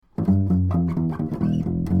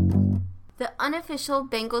the unofficial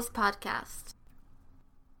Bengals podcast.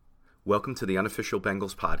 Welcome to the unofficial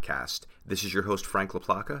Bengals podcast. This is your host, Frank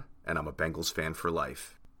LaPlaca, and I'm a Bengals fan for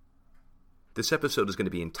life. This episode is going to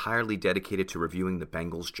be entirely dedicated to reviewing the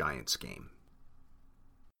Bengals-Giants game.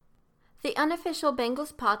 The unofficial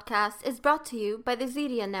Bengals podcast is brought to you by the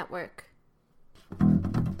Zedia Network.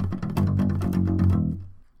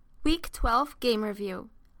 Week 12 game review.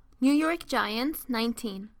 New York Giants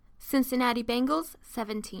 19, Cincinnati Bengals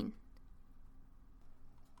 17.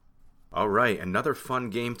 All right, another fun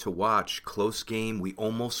game to watch. Close game. We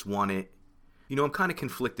almost won it. You know, I'm kind of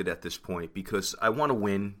conflicted at this point because I want to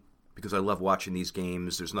win because I love watching these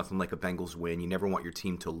games. There's nothing like a Bengals win. You never want your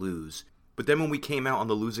team to lose. But then when we came out on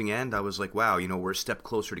the losing end, I was like, wow, you know, we're a step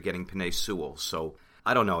closer to getting Penei Sewell. So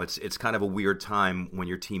I don't know. It's kind of a weird time when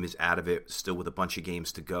your team is out of it, still with a bunch of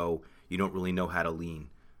games to go. You don't really know how to lean.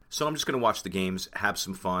 So I'm just going to watch the games, have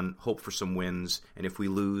some fun, hope for some wins, and if we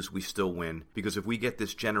lose, we still win. Because if we get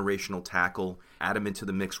this generational tackle, add him into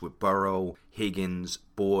the mix with Burrow, Higgins,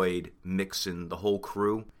 Boyd, Mixon, the whole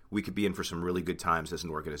crew, we could be in for some really good times as an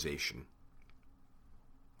organization.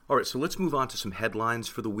 All right, so let's move on to some headlines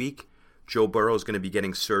for the week. Joe Burrow is going to be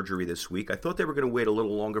getting surgery this week. I thought they were going to wait a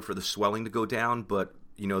little longer for the swelling to go down, but,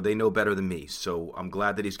 you know, they know better than me. So I'm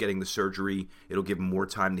glad that he's getting the surgery. It'll give him more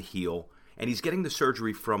time to heal. And he's getting the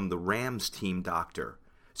surgery from the Rams team doctor.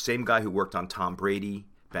 Same guy who worked on Tom Brady,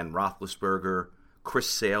 Ben Roethlisberger, Chris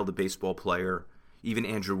Sale, the baseball player, even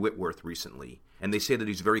Andrew Whitworth recently. And they say that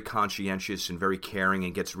he's very conscientious and very caring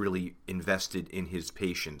and gets really invested in his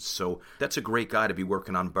patients. So that's a great guy to be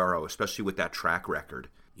working on Burrow, especially with that track record.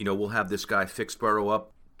 You know, we'll have this guy fix Burrow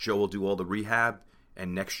up. Joe will do all the rehab.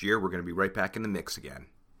 And next year, we're going to be right back in the mix again.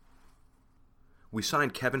 We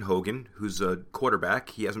signed Kevin Hogan, who's a quarterback.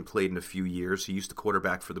 He hasn't played in a few years. He used to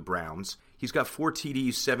quarterback for the Browns. He's got 4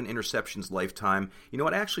 TDs, 7 interceptions lifetime. You know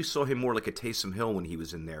what? I actually saw him more like a Taysom Hill when he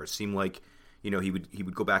was in there. It seemed like, you know, he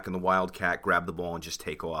would go back in the Wildcat, grab the ball, and just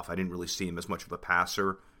take off. I didn't really see him as much of a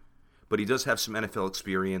passer. But he does have some NFL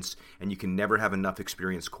experience, and you can never have enough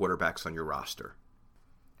experienced quarterbacks on your roster.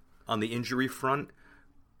 On the injury front,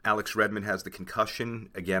 Alex Redmond has the concussion.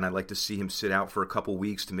 Again, I'd like to see him sit out for a couple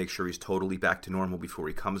weeks to make sure he's totally back to normal before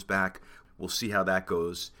he comes back. We'll see how that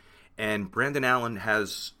goes. And Brandon Allen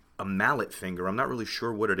has a mallet finger. I'm not really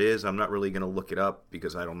sure what it is. I'm not really going to look it up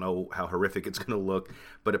because I don't know how horrific it's going to look.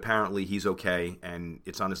 But apparently he's okay, and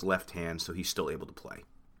it's on his left hand, so he's still able to play.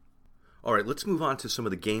 All right, let's move on to some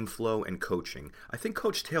of the game flow and coaching. I think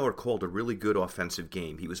Coach Taylor called a really good offensive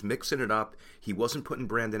game. He was mixing it up. He wasn't putting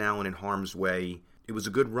Brandon Allen in harm's way. It was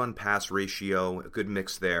a good run-pass ratio, a good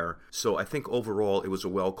mix there. So I think overall it was a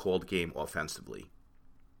well-called game offensively.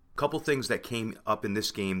 A couple things that came up in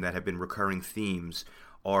this game that have been recurring themes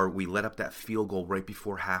are we let up that field goal right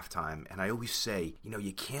before halftime. And I always say, you know,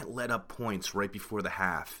 you can't let up points right before the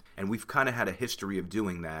half. And we've kind of had a history of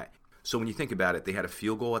doing that. So when you think about it, they had a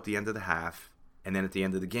field goal at the end of the half. And then at the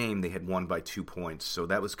end of the game, they had won by 2 points. So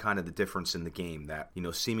that was kind of the difference in the game, that, you know,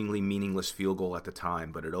 seemingly meaningless field goal at the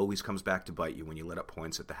time, but it always comes back to bite you when you let up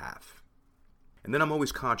points at the half. And then I'm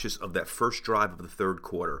always conscious of that first drive of the third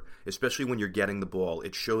quarter, especially when you're getting the ball.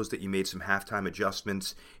 It shows that you made some halftime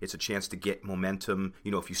adjustments. It's a chance to get momentum. You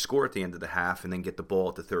know, if you score at the end of the half and then get the ball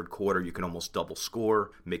at the third quarter, you can almost double score,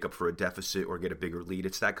 make up for a deficit, or get a bigger lead.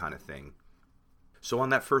 It's that kind of thing. So on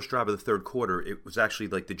that first drive of the third quarter, it was actually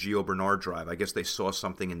like the Gio Bernard drive. I guess they saw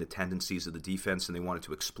something in the tendencies of the defense and they wanted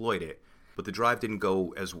to exploit it. But the drive didn't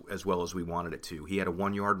go as well as we wanted it to. He had a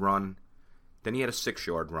 1-yard run, then he had a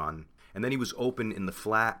 6-yard run, and then he was open in the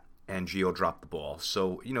flat and Gio dropped the ball.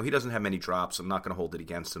 So, you know, he doesn't have many drops. I'm not going to hold it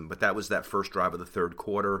against him. But that was that first drive of the third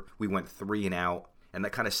quarter. We went 3 and out. And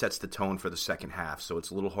that kind of sets the tone for the second half. So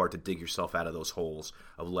it's a little hard to dig yourself out of those holes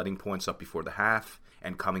of letting points up before the half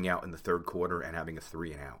and coming out in the third quarter and having a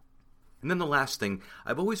 3 and out. And then the last thing,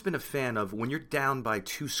 I've always been a fan of when you're down by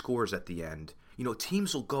 2 scores at the end, you know,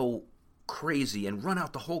 teams will go crazy and run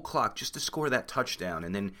out the whole clock just to score that touchdown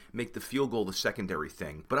and then make the field goal the secondary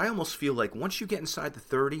thing. But I almost feel like once you get inside the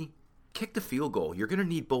 30, kick the field goal. You're going to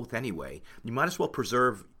need both anyway. You might as well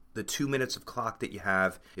preserve the 2 minutes of clock that you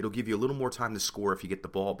have. It'll give you a little more time to score if you get the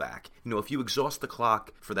ball back. You know, if you exhaust the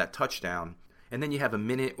clock for that touchdown, and then you have a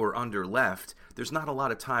minute or under left, there's not a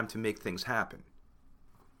lot of time to make things happen.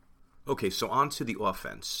 Okay, so on to the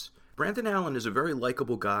offense. Brandon Allen is a very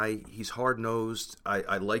likable guy. He's hard-nosed.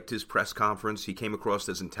 I liked his press conference. He came across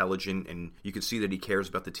as intelligent, and you can see that he cares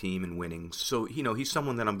about the team and winning. So, you know, he's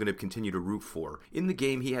someone that I'm going to continue to root for. In the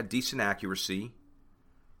game, he had decent accuracy.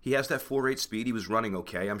 He has that 4.8 speed. He was running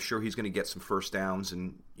okay. I'm sure he's going to get some first downs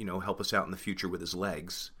and, you know, help us out in the future with his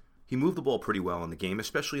legs. He moved the ball pretty well in the game,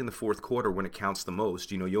 especially in the fourth quarter when it counts the most.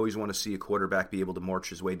 You always want to see a quarterback be able to march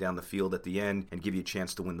his way down the field at the end and give you a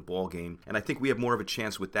chance to win the ball game. And I think we have more of a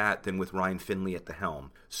chance with that than with Ryan Finley at the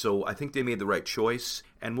helm. So I think they made the right choice,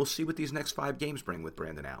 and we'll see what these next 5 games bring with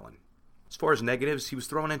Brandon Allen. As far as negatives, he was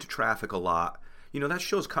thrown into traffic a lot. That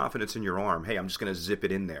shows confidence in your arm. Hey, I'm just going to zip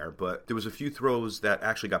it in there. But there was a few throws that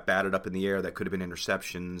actually got batted up in the air that could have been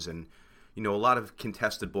interceptions, and a lot of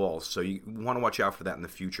contested balls. So you want to watch out for that in the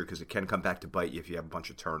future because it can come back to bite you if you have a bunch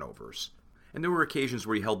of turnovers. And there were occasions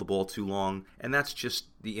where he held the ball too long, and that's just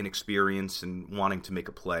the inexperience and wanting to make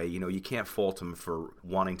a play. You can't fault him for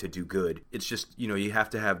wanting to do good. It's just, you have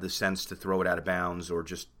to have the sense to throw it out of bounds or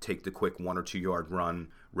just take the quick 1 or 2 yard run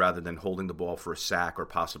rather than holding the ball for a sack or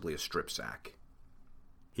possibly a strip sack.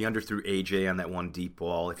 He underthrew AJ on that one deep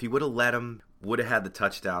ball. If he would have let him, would have had the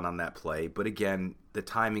touchdown on that play. But again, the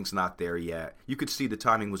timing's not there yet. You could see the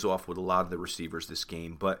timing was off with a lot of the receivers this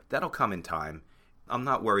game, but that'll come in time. I'm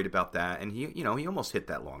not worried about that. And he almost hit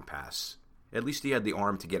that long pass. At least he had the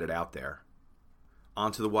arm to get it out there.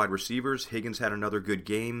 On to the wide receivers. Higgins had another good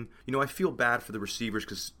game. I feel bad for the receivers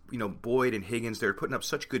because, Boyd and Higgins, they're putting up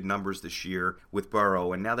such good numbers this year with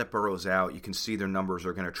Burrow. And now that Burrow's out, you can see their numbers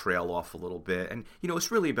are going to trail off a little bit. And, it's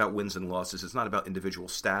really about wins and losses. It's not about individual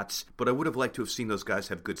stats. But I would have liked to have seen those guys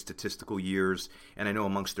have good statistical years. And I know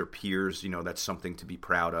amongst their peers, that's something to be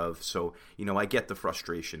proud of. So, I get the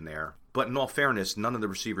frustration there. But in all fairness, none of the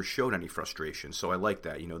receivers showed any frustration, so I like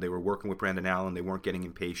that. They were working with Brandon Allen. They weren't getting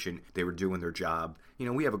impatient. They were doing their job.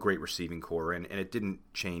 We have a great receiving core, and it didn't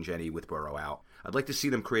change any with Burrow out. I'd like to see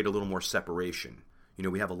them create a little more separation.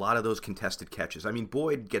 We have a lot of those contested catches.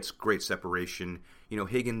 Boyd gets great separation.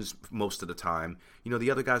 Higgins most of the time.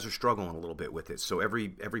 The other guys are struggling a little bit with it, so every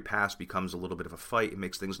pass becomes a little bit of a fight. It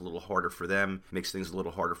makes things a little harder for them. It makes things a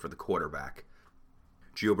little harder for the quarterback.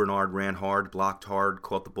 Gio Bernard ran hard, blocked hard,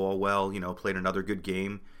 caught the ball well, played another good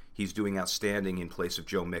game. He's doing outstanding in place of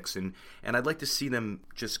Joe Mixon, and I'd like to see them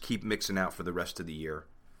just keep Mixon out for the rest of the year.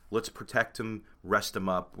 Let's protect him, rest him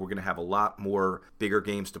up. We're going to have a lot more bigger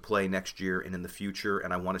games to play next year and in the future,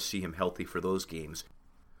 and I want to see him healthy for those games.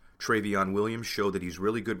 Travion Williams showed that he's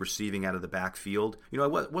really good receiving out of the backfield. I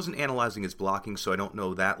wasn't analyzing his blocking, so I don't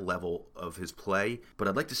know that level of his play, but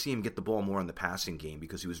I'd like to see him get the ball more in the passing game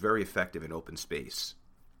because he was very effective in open space.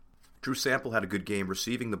 Drew Sample had a good game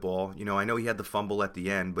receiving the ball. I know he had the fumble at the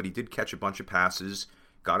end, but he did catch a bunch of passes,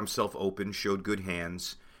 got himself open, showed good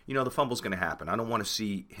hands. The fumble's going to happen. I don't want to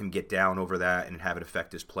see him get down over that and have it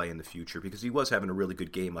affect his play in the future because he was having a really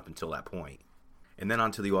good game up until that point. And then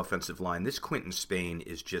onto the offensive line. This Quinton Spain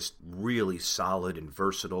is just really solid and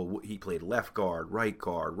versatile. He played left guard,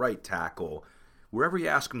 right tackle. Wherever you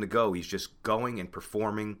ask him to go, he's just going and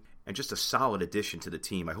performing. And just a solid addition to the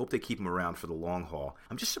team. I hope they keep him around for the long haul.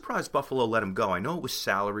 I'm just surprised Buffalo let him go. I know it was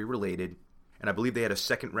salary related, and I believe they had a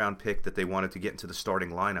second-round pick that they wanted to get into the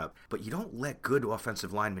starting lineup. But you don't let good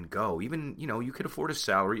offensive linemen go. Even, you could afford his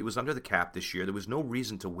salary. It was under the cap this year. There was no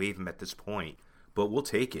reason to waive him at this point. But we'll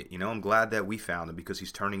take it. I'm glad that we found him because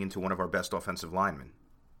he's turning into one of our best offensive linemen.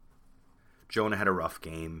 Jonah had a rough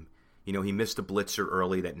game. He missed a blitzer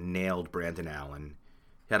early that nailed Brandon Allen.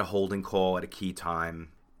 He had a holding call at a key time.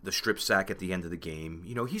 The strip sack at the end of the game.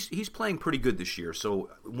 He's playing pretty good this year, so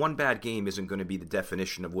one bad game isn't going to be the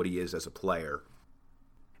definition of what he is as a player.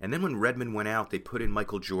 And then when Redmond went out, they put in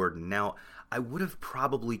Michael Jordan. Now, I would have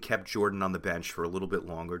probably kept Jordan on the bench for a little bit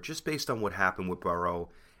longer, just based on what happened with Burrow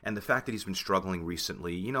and the fact that he's been struggling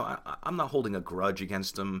recently. I'm not holding a grudge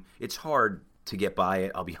against him. It's hard to get by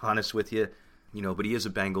it, I'll be honest with you. But he is a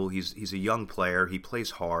Bengal. He's a young player. He plays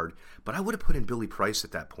hard. But I would have put in Billy Price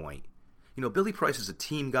at that point. Billy Price is a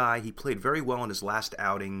team guy. He played very well in his last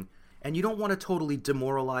outing, and you don't want to totally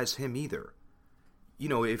demoralize him either.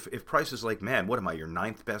 If Price is like, man, what am I, your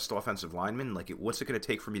 9th best offensive lineman? What's it going to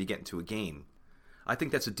take for me to get into a game? I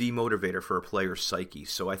think that's a demotivator for a player's psyche,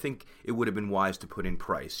 so I think it would have been wise to put in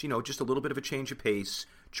Price. Just a little bit of a change of pace.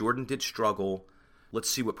 Jordan did struggle. Let's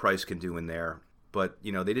see what Price can do in there. But,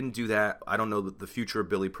 they didn't do that. I don't know the future of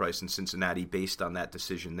Billy Price in Cincinnati based on that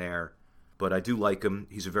decision there. But I do like him.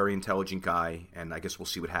 He's a very intelligent guy, and I guess we'll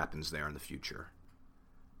see what happens there in the future.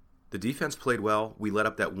 The defense played well. We let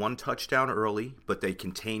up that one touchdown early, but they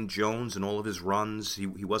contained Jones and all of his runs. He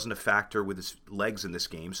wasn't a factor with his legs in this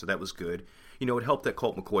game, so that was good. It helped that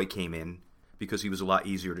Colt McCoy came in because he was a lot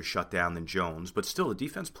easier to shut down than Jones. But still, the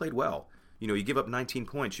defense played well. You give up 19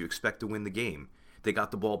 points, you expect to win the game. They got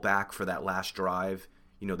the ball back for that last drive.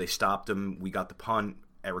 They stopped them. We got the punt.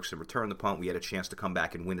 Erickson returned the punt. We had a chance to come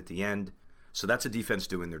back and win at the end. So that's a defense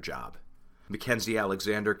doing their job. Mackenzie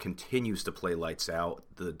Alexander continues to play lights out.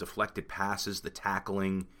 The deflected passes, the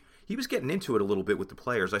tackling. he was getting into it a little bit with the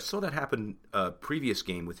players. I saw that happen a previous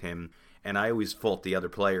game with him, and I always fault the other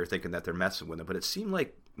player thinking that they're messing with him. But it seemed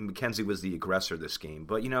like McKenzie was the aggressor this game.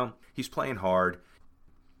 But, he's playing hard.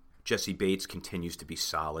 Jesse Bates continues to be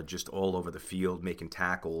solid, just all over the field, making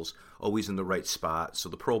tackles, always in the right spot. So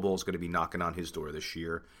the Pro Bowl is going to be knocking on his door this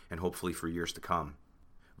year, and hopefully for years to come.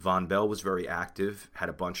 Von Bell was very active, had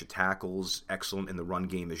a bunch of tackles, excellent in the run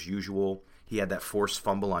game as usual. He had that forced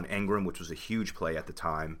fumble on Engram, which was a huge play at the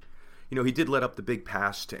time. He did let up the big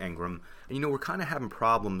pass to Engram. And, we're kind of having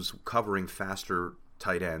problems covering faster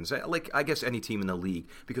tight ends, like I guess any team in the league,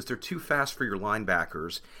 because they're too fast for your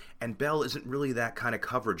linebackers, and Bell isn't really that kind of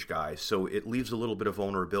coverage guy, so it leaves a little bit of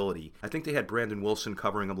vulnerability. I think they had Brandon Wilson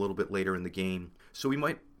covering him a little bit later in the game, so we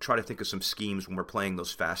might try to think of some schemes when we're playing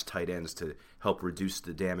those fast tight ends to help reduce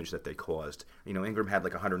the damage that they caused. Engram had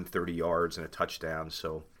like 130 yards and a touchdown,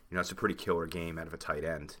 so it's a pretty killer game out of a tight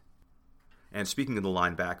end. And speaking of the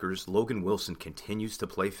linebackers, Logan Wilson continues to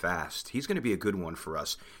play fast. He's going to be a good one for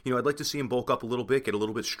us. I'd like to see him bulk up a little bit, get a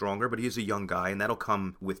little bit stronger, but he is a young guy, and that'll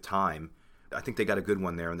come with time. I think they got a good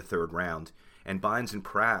one there in the third round. And Bynes and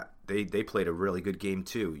Pratt, they played a really good game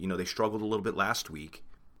too. They struggled a little bit last week,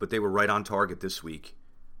 but they were right on target this week.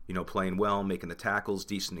 Playing well, making the tackles,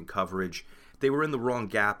 decent in coverage. They were in the wrong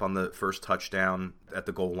gap on the first touchdown at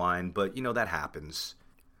the goal line, but, that happens.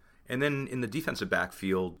 And then in the defensive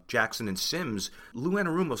backfield, Jackson and Sims, Lou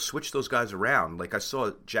Anarumo switched those guys around. Like I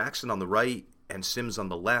saw Jackson on the right and Sims on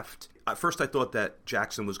the left. At first I thought that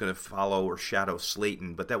Jackson was going to follow or shadow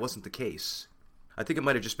Slayton, but that wasn't the case. I think it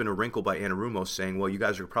might have just been a wrinkle by Anarumo saying, well, you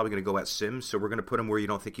guys are probably going to go at Sims, so we're going to put him where you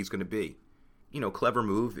don't think he's going to be. Clever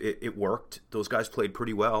move. It worked. Those guys played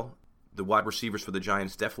pretty well. The wide receivers for the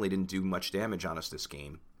Giants definitely didn't do much damage on us this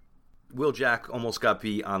game. Will Jack almost got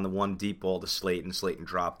beat on the one deep ball to Slayton. Slayton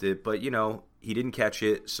dropped it, but, he didn't catch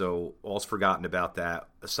it, so all's forgotten about that.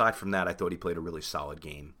 Aside from that, I thought he played a really solid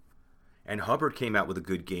game. And Hubbard came out with a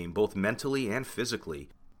good game, both mentally and physically.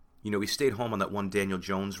 He stayed home on that one Daniel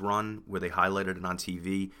Jones run where they highlighted it on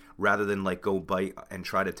TV. Rather than, go bite and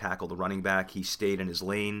try to tackle the running back, he stayed in his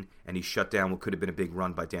lane, and he shut down what could have been a big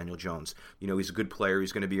run by Daniel Jones. He's a good player.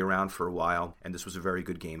 He's going to be around for a while, and this was a very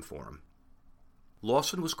good game for him.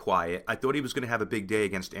 Lawson was quiet. I thought he was going to have a big day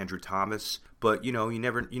against Andrew Thomas, but you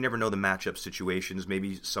never know the matchup situations.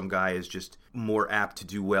 Maybe some guy is just more apt to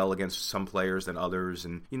do well against some players than others,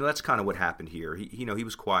 and that's kind of what happened here. He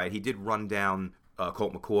was quiet. He did run down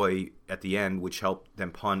Colt McCoy at the end, which helped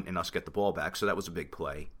them punt and us get the ball back, so that was a big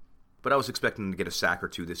play. But I was expecting him to get a sack or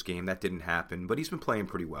two this game. That didn't happen, but he's been playing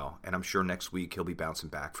pretty well, and I'm sure next week he'll be bouncing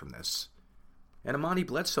back from this. And Amani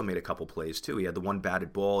Bledsoe made a couple plays, too. He had the one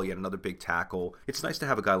batted ball. He had another big tackle. It's nice to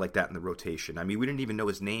have a guy like that in the rotation. I mean, we didn't even know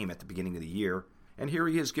his name at the beginning of the year, and here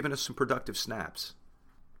he is giving us some productive snaps.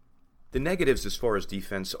 The negatives as far as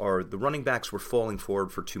defense are the running backs were falling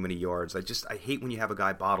forward for too many yards. I hate when you have a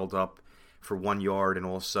guy bottled up for 1 yard and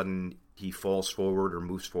all of a sudden he falls forward or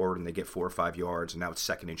moves forward and they get 4 or 5 yards and now it's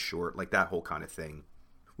second and short, like that whole kind of thing.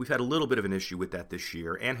 We've had a little bit of an issue with that this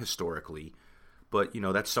year and historically. But,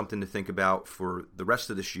 that's something to think about for the rest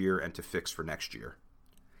of this year and to fix for next year.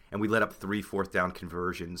 And we let up 3 fourth down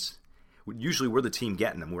conversions. Usually we're the team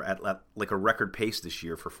getting them. We're at like a record pace this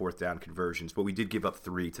year for fourth down conversions, but we did give up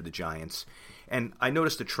 3 to the Giants. And I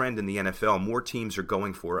noticed a trend in the NFL. More teams are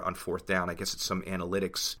going for it on fourth down. I guess it's some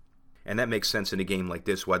analytics. And that makes sense in a game like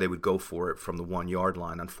this, why they would go for it from the 1 yard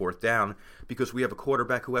line on fourth down, because we have a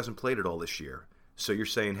quarterback who hasn't played it all this year. So you're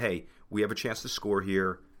saying, hey, we have a chance to score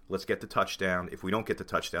here. Let's get the touchdown. If we don't get the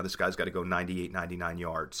touchdown, this guy's got to go 98, 99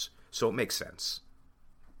 yards. So it makes sense.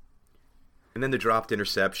 And then the dropped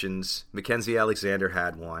interceptions. Mackenzie Alexander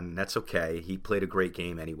had one. That's okay. He played a great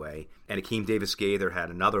game anyway. And Akeem Davis-Gaither had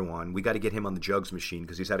another one. We got to get him on the jugs machine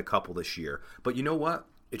because he's had a couple this year. But you know what?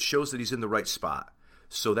 It shows that he's in the right spot.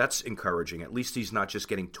 So that's encouraging. At least he's not just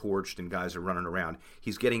getting torched and guys are running around.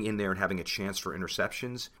 He's getting in there and having a chance for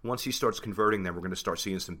interceptions. Once he starts converting them, we're going to start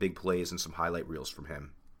seeing some big plays and some highlight reels from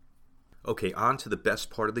him. Okay, on to the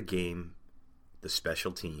best part of the game, the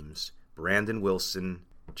special teams. Brandon Wilson,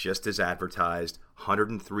 just as advertised,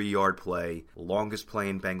 103-yard play, longest play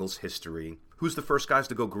in Bengals history. Who's the first guys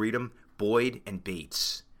to go greet him? Boyd and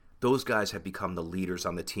Bates. Those guys have become the leaders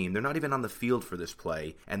on the team. They're not even on the field for this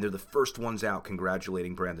play, and they're the first ones out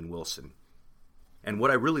congratulating Brandon Wilson. And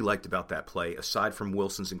what I really liked about that play, aside from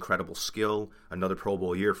Wilson's incredible skill, another Pro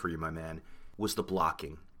Bowl year for you, my man, was the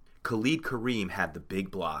blocking. Khalid Kareem had the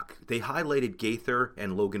big block. They highlighted Gaither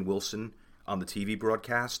and Logan Wilson on the TV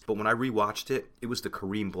broadcast, but when I rewatched it, it was the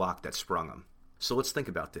Kareem block that sprung him. So let's think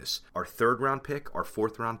about this. Our 3rd round pick, our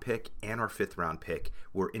 4th round pick, and our 5th round pick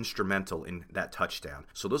were instrumental in that touchdown.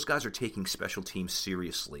 So those guys are taking special teams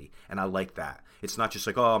seriously, and I like that. It's not just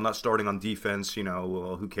like, oh, I'm not starting on defense,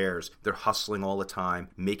 well, who cares? They're hustling all the time,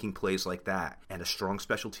 making plays like that. And a strong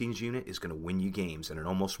special teams unit is going to win you games, and it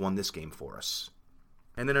almost won this game for us.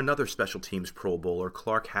 And then another special teams Pro Bowler,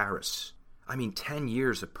 Clark Harris. 10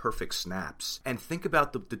 years of perfect snaps. And think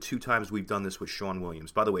about the 2 times we've done this with Sean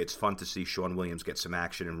Williams. By the way, it's fun to see Sean Williams get some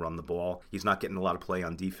action and run the ball. He's not getting a lot of play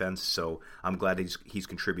on defense, so I'm glad he's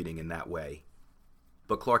contributing in that way.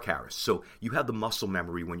 But Clark Harris, so you have the muscle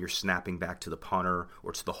memory when you're snapping back to the punter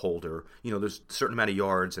or to the holder. There's a certain amount of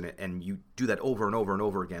yards, and you do that over and over and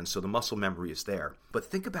over again, so the muscle memory is there. But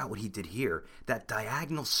think about what he did here. That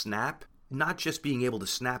diagonal snap, not just being able to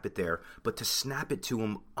snap it there, but to snap it to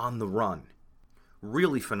him on the run.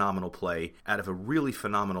 Really phenomenal play out of a really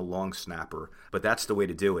phenomenal long snapper, but that's the way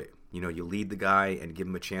to do it. You lead the guy and give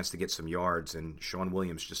him a chance to get some yards, and Sean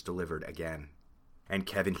Williams just delivered again. And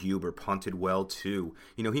Kevin Huber punted well too.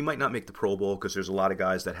 He might not make the Pro Bowl because there's a lot of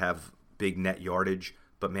guys that have big net yardage,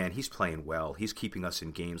 but man, he's playing well. He's keeping us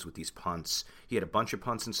in games with these punts. He had a bunch of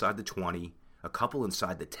punts inside the 20, a couple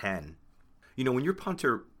inside the 10. When your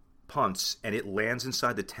punter punts and it lands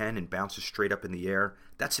inside the 10 and bounces straight up in the air,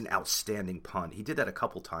 that's an outstanding punt. He did that a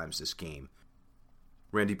couple times this game.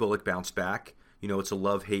 Randy Bullock bounced back. It's a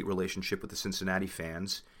love-hate relationship with the Cincinnati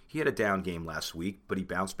fans. He had a down game last week, but he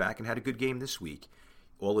bounced back and had a good game this week.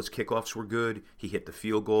 All his kickoffs were good. He hit the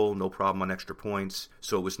field goal, no problem on extra points.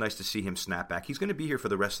 So it was nice to see him snap back. He's going to be here for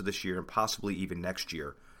the rest of this year and possibly even next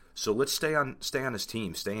year. So let's stay on his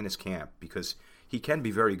team, stay in his camp, because he can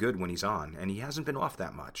be very good when he's on, and he hasn't been off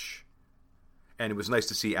that much. And it was nice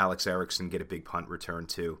to see Alex Erickson get a big punt return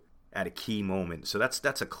too at a key moment. So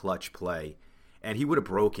that's a clutch play. And he would have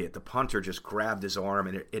broke it. The punter just grabbed his arm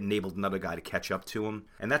and it enabled another guy to catch up to him.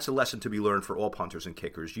 And that's a lesson to be learned for all punters and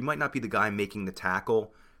kickers. You might not be the guy making the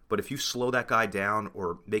tackle, but if you slow that guy down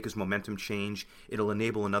or make his momentum change, it'll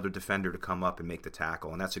enable another defender to come up and make the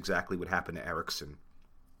tackle. And that's exactly what happened to Erickson.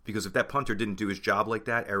 Because if that punter didn't do his job like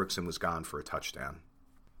that, Erickson was gone for a touchdown.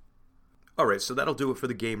 All right, so that'll do it for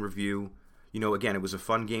the game review. Again, it was a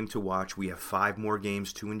fun game to watch. We have 5 more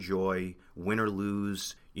games to enjoy, win or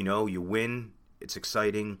lose. You win, it's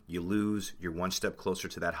exciting. You lose, you're one step closer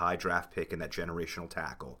to that high draft pick and that generational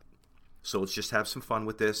tackle. So let's just have some fun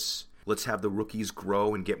with this. Let's have the rookies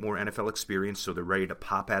grow and get more NFL experience so they're ready to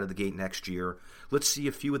pop out of the gate next year. Let's see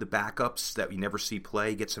a few of the backups that we never see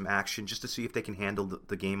play get some action just to see if they can handle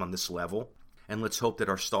the game on this level. And let's hope that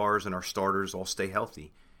our stars and our starters all stay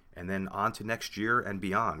healthy. And then on to next year and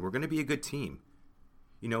beyond. We're going to be a good team.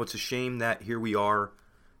 It's a shame that here we are,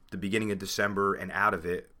 the beginning of December and out of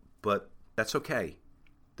it, but that's okay.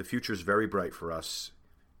 The future is very bright for us.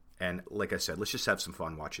 And like I said, let's just have some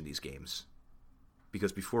fun watching these games.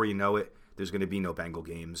 Because before you know it, there's going to be no Bengal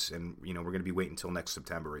games, and we're going to be waiting until next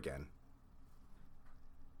September again.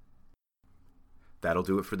 That'll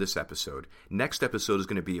do it for this episode. Next episode is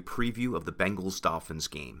going to be a preview of the Bengals-Dolphins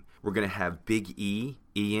game. We're going to have Big E,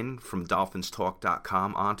 Ian from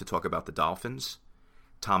DolphinsTalk.com on to talk about the Dolphins.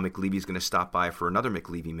 Tom McLevy is going to stop by for another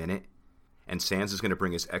McLevy Minute. And Sands is going to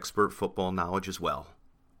bring his expert football knowledge as well.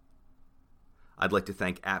 I'd like to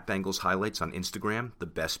thank @Bengals Highlights on Instagram, the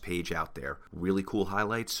best page out there. Really cool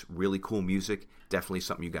highlights, really cool music, definitely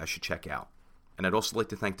something you guys should check out. And I'd also like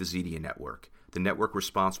to thank the Zedia Network, the network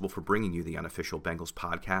responsible for bringing you the unofficial Bengals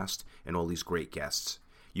podcast and all these great guests.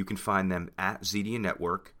 You can find them at Zedia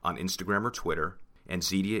Network on Instagram or Twitter, and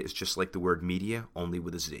Zedia is just like the word media, only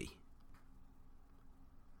with a Z.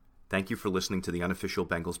 Thank you for listening to the unofficial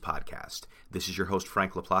Bengals podcast. This is your host,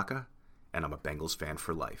 Frank LaPlaca, and I'm a Bengals fan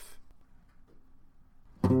for life.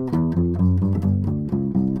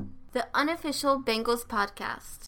 The unofficial Bengals podcast.